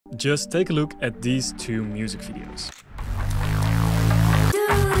Just take a look at these two music videos.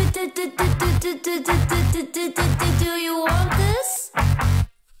 Do you want this?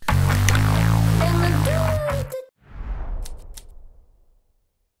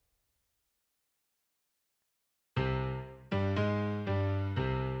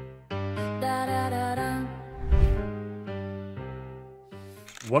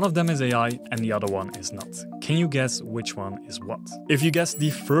 One of them is AI and the other one is not. Can you guess which one is what? If you guess the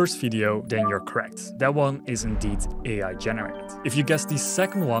first video, then you're correct. That one is indeed AI generated. If you guess the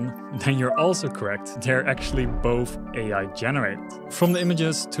second one, then you're also correct. They're actually both AI generated. From the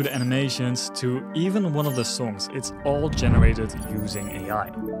images to the animations to even one of the songs, it's all generated using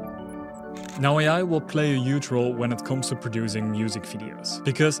AI. Now AI will play a huge role when it comes to producing music videos,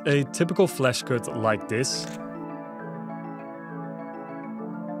 because a typical flash cut like this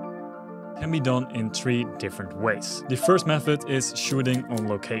can be done in 3 different ways. The first method is shooting on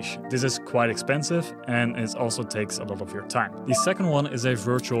location. This is quite expensive and it also takes a lot of your time. The second one is a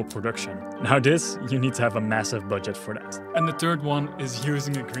virtual production. Now this, you need to have a massive budget for that. And the third one is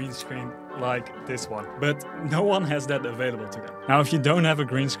using a green screen like this one, but no one has that available to them. Now if you don't have a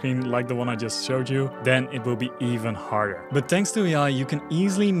green screen like the one I just showed you, then it will be even harder. But thanks to AI, you can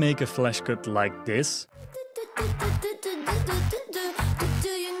easily make a flash cut like this.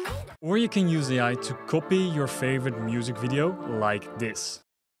 Or you can use AI to copy your favorite music video like this.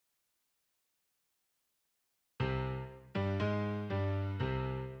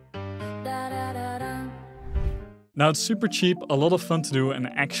 Now it's super cheap, a lot of fun to do and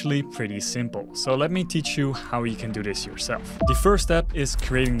actually pretty simple. So let me teach you how you can do this yourself. The first step is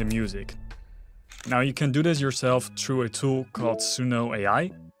creating the music. Now you can do this yourself through a tool called Suno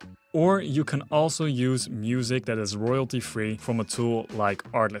AI. Or you can also use music that is royalty-free from a tool like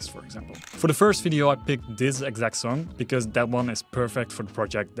Artlist, for example. For the first video, I picked this exact song because that one is perfect for the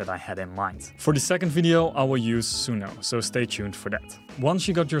project that I had in mind. For the second video, I will use Suno, so stay tuned for that. Once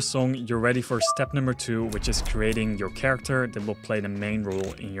you got your song, you're ready for step number 2, which is creating your character that will play the main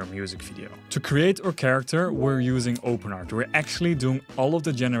role in your music video. To create our character, we're using OpenArt. We're actually doing all of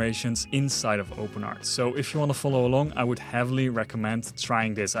the generations inside of OpenArt. So if you want to follow along, I would heavily recommend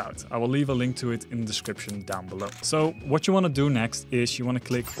trying this out. I will leave a link to it in the description down below. So what you want to do next is you want to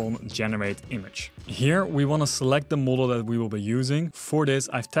click on Generate Image. Here we want to select the model that we will be using. For this,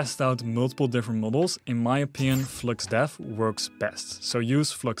 I've tested out multiple different models. In my opinion, FluxDev works best. So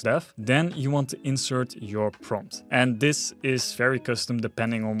use FluxDev. Then you want to insert your prompt. And this is very custom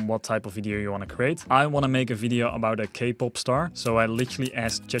depending on what type of video you want to create. I want to make a video about a K-pop star. So I literally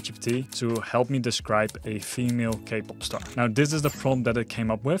asked ChatGPT to help me describe a female K-pop star. Now this is the prompt that it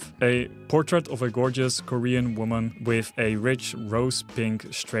came up with. A portrait of a gorgeous Korean woman with a rich rose pink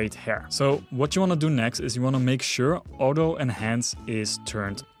straight hair. So what you want to do next is you want to make sure auto enhance is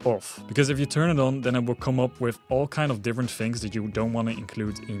turned off, because if you turn it on, then it will come up with all kind of different things that you don't want to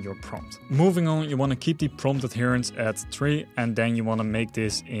include in your prompt. Moving on, you want to keep the prompt adherence at 3, and then you want to make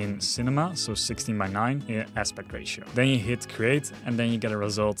this in cinema, so 16:9 in aspect ratio. Then you hit create and then you get a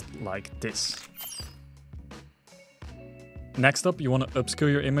result like this. Next up, you want to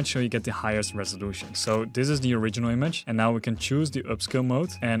upscale your image so you get the highest resolution. So this is the original image, and now we can choose the upscale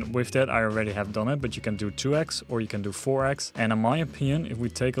mode. And with that, I already have done it, but you can do 2x or you can do 4x. And in my opinion, if we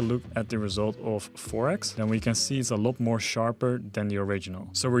take a look at the result of 4x, then we can see it's a lot more sharper than the original.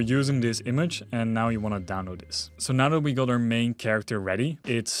 So we're using this image, and now you want to download this. So now that we got our main character ready,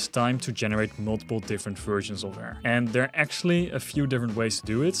 it's time to generate multiple different versions of her. And there are actually a few different ways to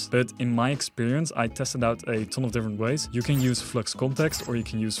do it, but in my experience, I tested out a ton of different ways. You can use Flux Context or you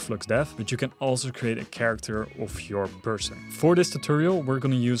can use FluxDev, but you can also create a character of your person. For this tutorial, we're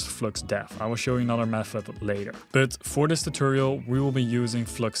going to use FluxDev. I will show you another method later. But for this tutorial, we will be using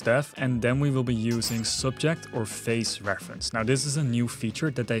FluxDev, and then we will be using subject or face reference. Now, this is a new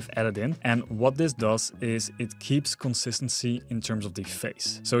feature that they've added in, and what this does is it keeps consistency in terms of the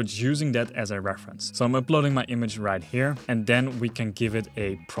face. So it's using that as a reference. So I'm uploading my image right here, and then we can give it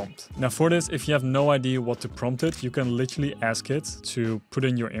a prompt. Now for this, if you have no idea what to prompt it, you can literally ask it to put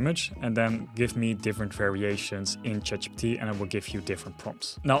in your image and then give me different variations in ChatGPT, and it will give you different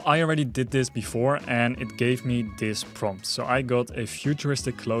prompts. Now I already did this before and it gave me this prompt. So I got a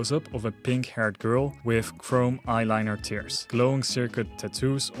futuristic close-up of a pink-haired girl with chrome eyeliner tears, glowing circuit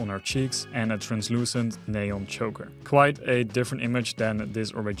tattoos on her cheeks, and a translucent neon choker. Quite a different image than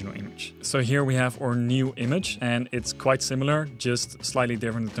this original image. So here we have our new image, and it's quite similar, just slightly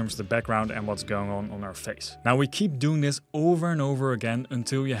different in terms of the background and what's going on our face. Now we keep doing this this over and over again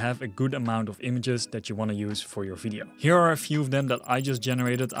until you have a good amount of images that you want to use for your video. Here are a few of them that I just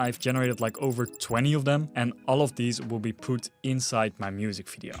generated. I've generated like over 20 of them, and all of these will be put inside my music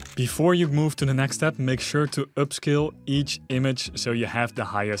video. Before you move to the next step, make sure to upscale each image so you have the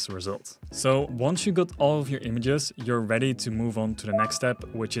highest result. So once you got all of your images, you're ready to move on to the next step,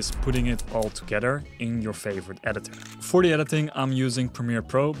 which is putting it all together in your favorite editor. For the editing, I'm using Premiere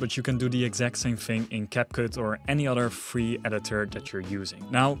Pro, but you can do the exact same thing in CapCut or any other free editor that you're using.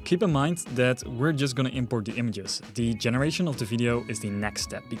 Now, keep in mind that we're just going to import the images. The generation of the video is the next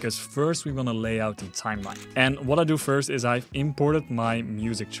step, because first we want to lay out the timeline. And what I do first is I've imported my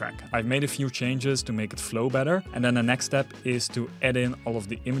music track. I've made a few changes to make it flow better, and then the next step is to add in all of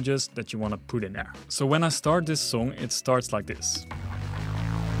the images that you want to put in there. So when I start this song, it starts like this.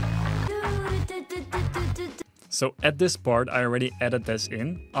 So at this part, I already added this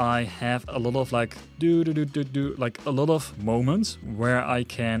in. I have a lot of like like a lot of moments where I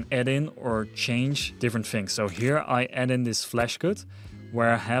can add in or change different things. So here I add in this flash cut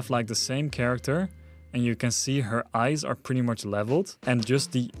where I have like the same character, and you can see her eyes are pretty much leveled, and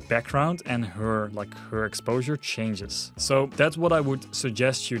just the background and her exposure changes. So that's what I would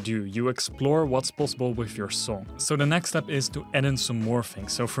suggest you do. You explore what's possible with your song. So the next step is to add in some more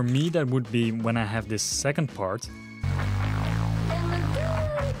things. So for me, that would be when I have this second part,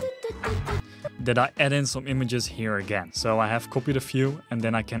 that I add in some images here again. So I have copied a few, and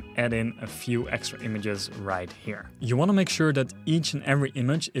then I can add in a few extra images right here. You want to make sure that each and every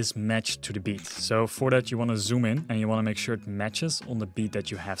image is matched to the beat. So for that, you want to zoom in and you want to make sure it matches on the beat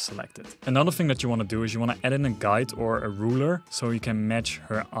that you have selected. Another thing that you want to do is you want to add in a guide or a ruler so you can match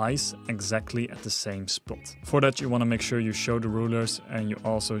her eyes exactly at the same spot. For that, you want to make sure you show the rulers and you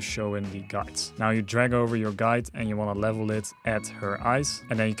also show in the guides. Now you drag over your guide and you want to level it at her eyes,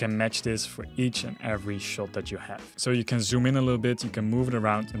 and then you can match this for each and every shot that you have. So you can zoom in a little bit, you can move it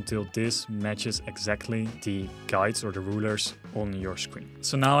around until this matches exactly the guides or the rulers on your screen.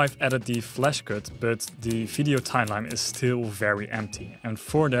 So now I've added the flash cut, but the video timeline is still very empty. And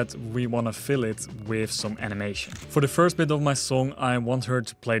for that, we want to fill it with some animation. For the first bit of my song, I want her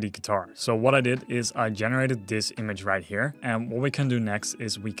to play the guitar. So what I did is I generated this image right here. And what we can do next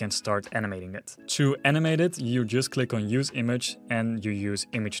is we can start animating it. To animate it, you just click on use image and you use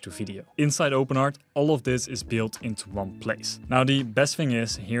image to video. Inside OpenArt, all of this is built into one place. Now the best thing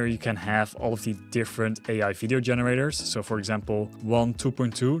is here you can have all of the different AI video generators. So for example,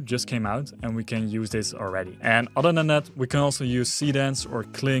 2.2 just came out and we can use this already. And other than that, we can also use Seedance or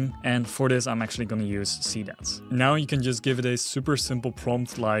Kling. And for this, I'm actually going to use Seedance. Now you can just give it a super simple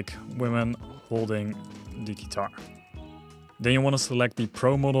prompt like women holding the guitar. Then you want to select the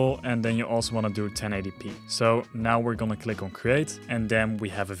Pro model, and then you also want to do 1080p. So now we're going to click on create, and then we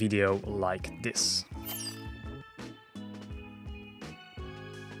have a video like this.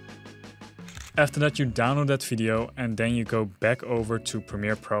 After that, you download that video and then you go back over to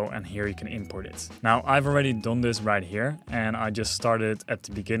Premiere Pro, and here you can import it. Now, I've already done this right here, and I just started at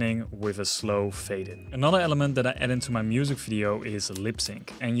the beginning with a slow fade in. Another element that I add into my music video is lip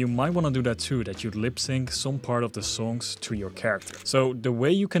sync, and you might want to do that too, that you lip sync some part of the songs to your character. So the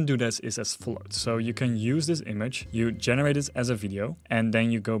way you can do this is as follows. So you can use this image, you generate it as a video, and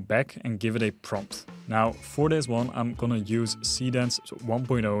then you go back and give it a prompt. Now, for this one, I'm gonna use Seedance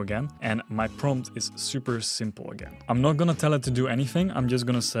 1.0 again, and my prompt is super simple again. I'm not gonna tell it to do anything, I'm just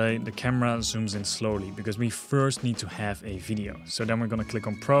gonna say the camera zooms in slowly, because we first need to have a video. So then we're gonna click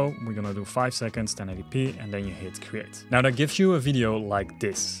on Pro, we're gonna do 5 seconds, 1080p, and then you hit create. Now that gives you a video like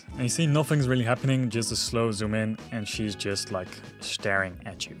this. And you see nothing's really happening, just a slow zoom in, and she's just like staring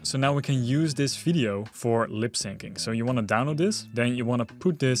at you. So now we can use this video for lip syncing. So you wanna download this, then you wanna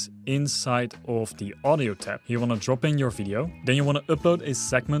put this inside of the audio tab. You want to drop in your video, then you want to upload a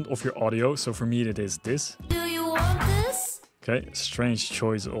segment of your audio. So for me it is this. Do you want this? Okay, strange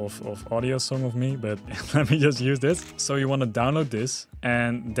choice of audio song of me, but let me just use this. So you want to download this,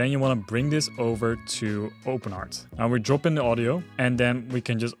 and then you want to bring this over to OpenArt. Now we drop in the audio, and then we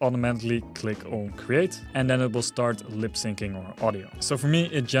can just automatically click on create, and then it will start lip syncing our audio. So for me,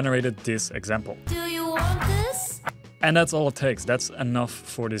 it generated this example. Do you want this? And that's all it takes. That's enough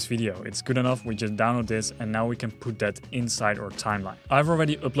for this video. It's good enough. We just download this, and now we can put that inside our timeline. I've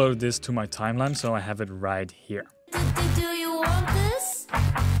already uploaded this to my timeline, so I have it right here. Do you want this?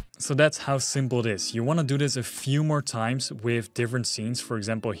 So that's how simple it is. You want to do this a few more times with different scenes. For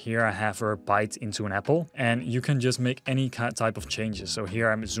example, here I have her bite into an apple, and you can just make any type of changes. So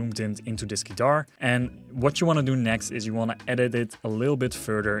here I'm zoomed in into this guitar, and what you want to do next is you want to edit it a little bit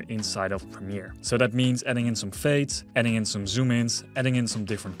further inside of Premiere. So that means adding in some fades, adding in some zoom ins, adding in some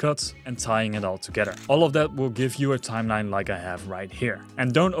different cuts, and tying it all together. All of that will give you a timeline like I have right here.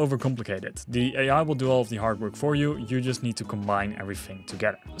 And don't overcomplicate it. The AI will do all of the hard work for you. You just need to combine everything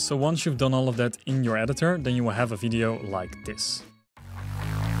together. So once you've done all of that in your editor, then you will have a video like this.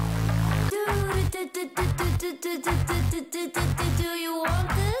 Do you want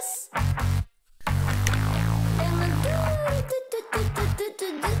this?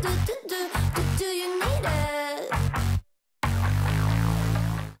 Do you need it?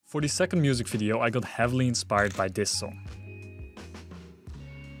 For the second music video, I got heavily inspired by this song.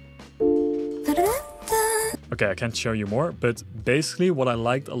 Okay, I can't show you more, but basically what I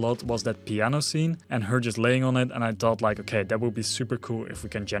liked a lot was that piano scene and her just laying on it, and I thought like, okay, that would be super cool if we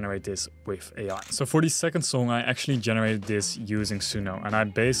can generate this with AI. So for the second song, I actually generated this using Suno, and I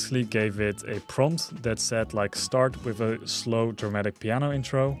basically gave it a prompt that said like start with a slow dramatic piano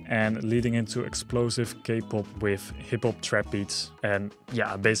intro and leading into explosive K-pop with hip-hop trap beats, and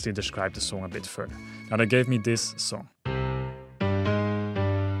yeah, I basically described the song a bit further. Now they gave me this song.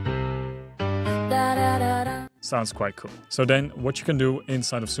 Sounds quite cool. So then what you can do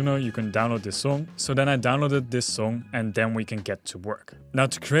inside of Suno, you can download this song. So then I downloaded this song, and then we can get to work. Now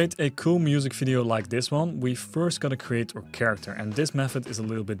to create a cool music video like this one, we first gotta create our character, and this method is a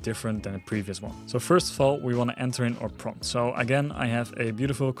little bit different than the previous one. So first of all, we want to enter in our prompt. So again, I have a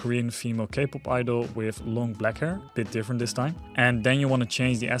beautiful Korean female K-pop idol with long black hair, a bit different this time. And then you want to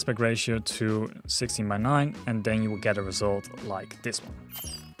change the aspect ratio to 16:9, and then you will get a result like this one.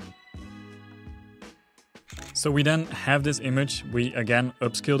 So we then have this image, we again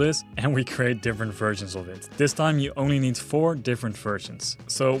upscale this, and we create different versions of it. This time you only need 4 different versions.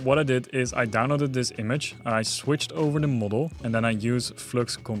 So what I did is I downloaded this image, I switched over the model, and then I use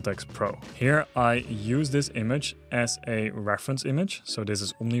Flux Context Pro. Here I use this image as a reference image, so this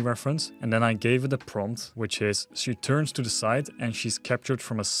is omni reference, and then I gave it a prompt, which is she turns to the side and she's captured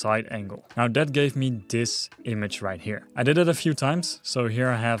from a side angle. Now that gave me this image right here. I did it a few times, so here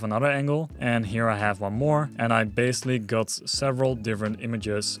I have another angle, and here I have one more, and I basically got several different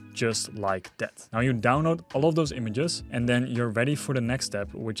images just like that. Now you download all of those images, and then you're ready for the next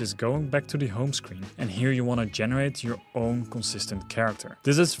step, which is going back to the home screen, and here you want to generate your own consistent character.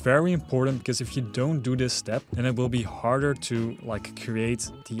 This is very important because if you don't do this step, then it will be harder to like create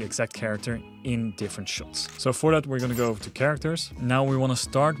the exact character in different shots. So for that, we're going to go over to characters. Now we want to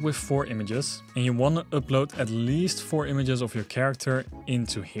start with 4 images, and you want to upload at least 4 images of your character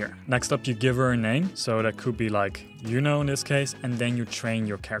into here. Next up, you give her a name. So that could be like, you know, in this case, and then you train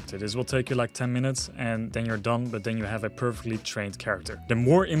your character. This will take you like 10 minutes and then you're done, but then you have a perfectly trained character. The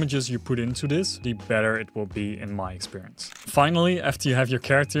more images you put into this, the better it will be in my experience. Finally, after you have your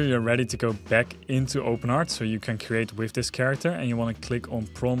character, you're ready to go back into OpenArt so you can create with this character, and you want to click on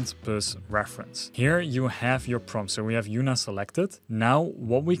prompt plus reference. Here you have your prompt. So we have Yuna selected. Now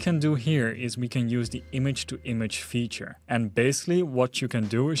what we can do here is we can use the image to image feature. And basically what you can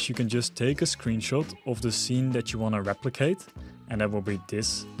do is you can just take a screenshot of the scene that you want to replicate, and that will be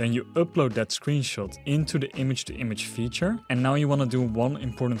this. Then you upload that screenshot into the image to image feature. And now you want to do one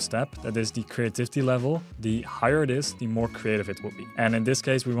important step, that is the creativity level. The higher it is, the more creative it will be. And in this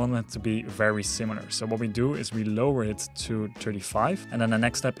case, we want it to be very similar. So what we do is we lower it to 35. And then the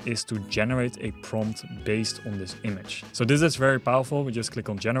next step is to generate a prompt based on this image. So this is very powerful. We just click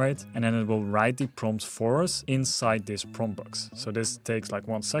on generate, and then it will write the prompt for us inside this prompt box. So this takes like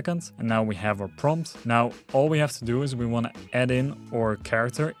 1 second. And now we have our prompt. Now all we have to do is we want to add in or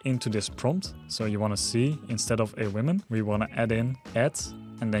character into this prompt. So you want to see, instead of a woman, we want to add in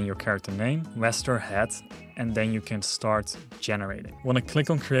and then your character name, Wester hat, and then you can start generating. Want to click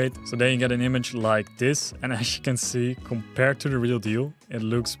on create, so then you get an image like this, and as you can see, compared to the real deal, it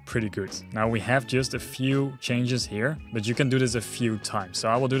looks pretty good. Now we have just a few changes here, but you can do this a few times. So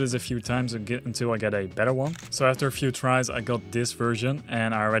I will do this a few times until I get a better one. So after a few tries, I got this version,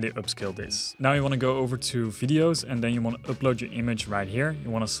 and I already upscaled this. Now you want to go over to videos, and then you want to upload your image right here. You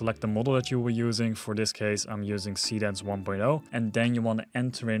want to select the model that you were using. For this case, I'm using Cdance 1.0, and then you want to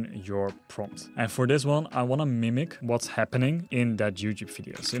enter in your prompt. And for this one, I want to mimic what's happening in that YouTube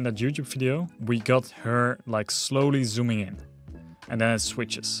video. So in that YouTube video, we got her like slowly zooming in. and then it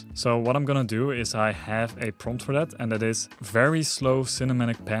switches. So what I'm gonna do is I have a prompt for that, and that is very slow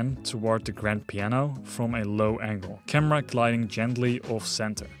cinematic pan toward the grand piano from a low angle. Camera gliding gently off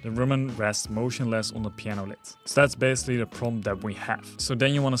center. The woman rests motionless on the piano lid. So that's basically the prompt that we have. So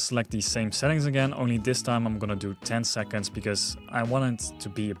then you want to select these same settings again, only this time I'm gonna do 10 seconds because I want it to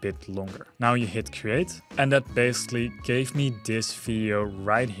be a bit longer. Now you hit create, and that basically gave me this video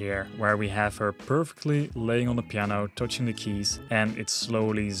right here where we have her perfectly laying on the piano, touching the keys, and it's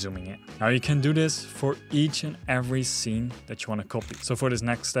slowly zooming in. Now you can do this for each and every scene that you want to copy. So for this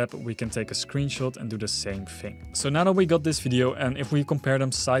next step, we can take a screenshot and do the same thing. So now that we got this video, and if we compare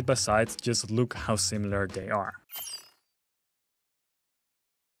them side by side, just look how similar they are.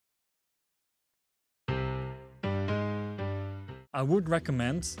 I would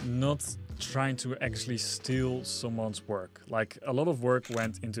recommend not trying to actually steal someone's work. Like, a lot of work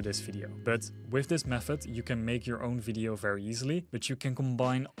went into this video, but with this method you can make your own video very easily, but you can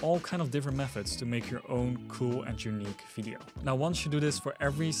combine all kind of different methods to make your own cool and unique video. Now once you do this for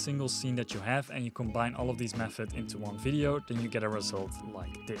every single scene that you have and you combine all of these methods into one video, then you get a result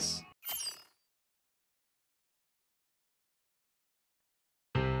like this.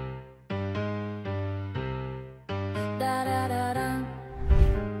 Da da da da.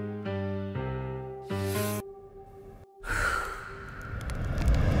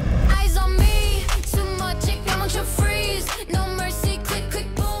 Eyes on me, too much, it won't you freeze? No mercy, click, click,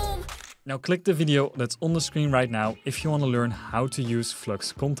 boom. Now click the video that's on the screen right now if you want to learn how to use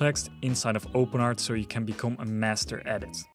Flux context inside of OpenArt so you can become a master at it.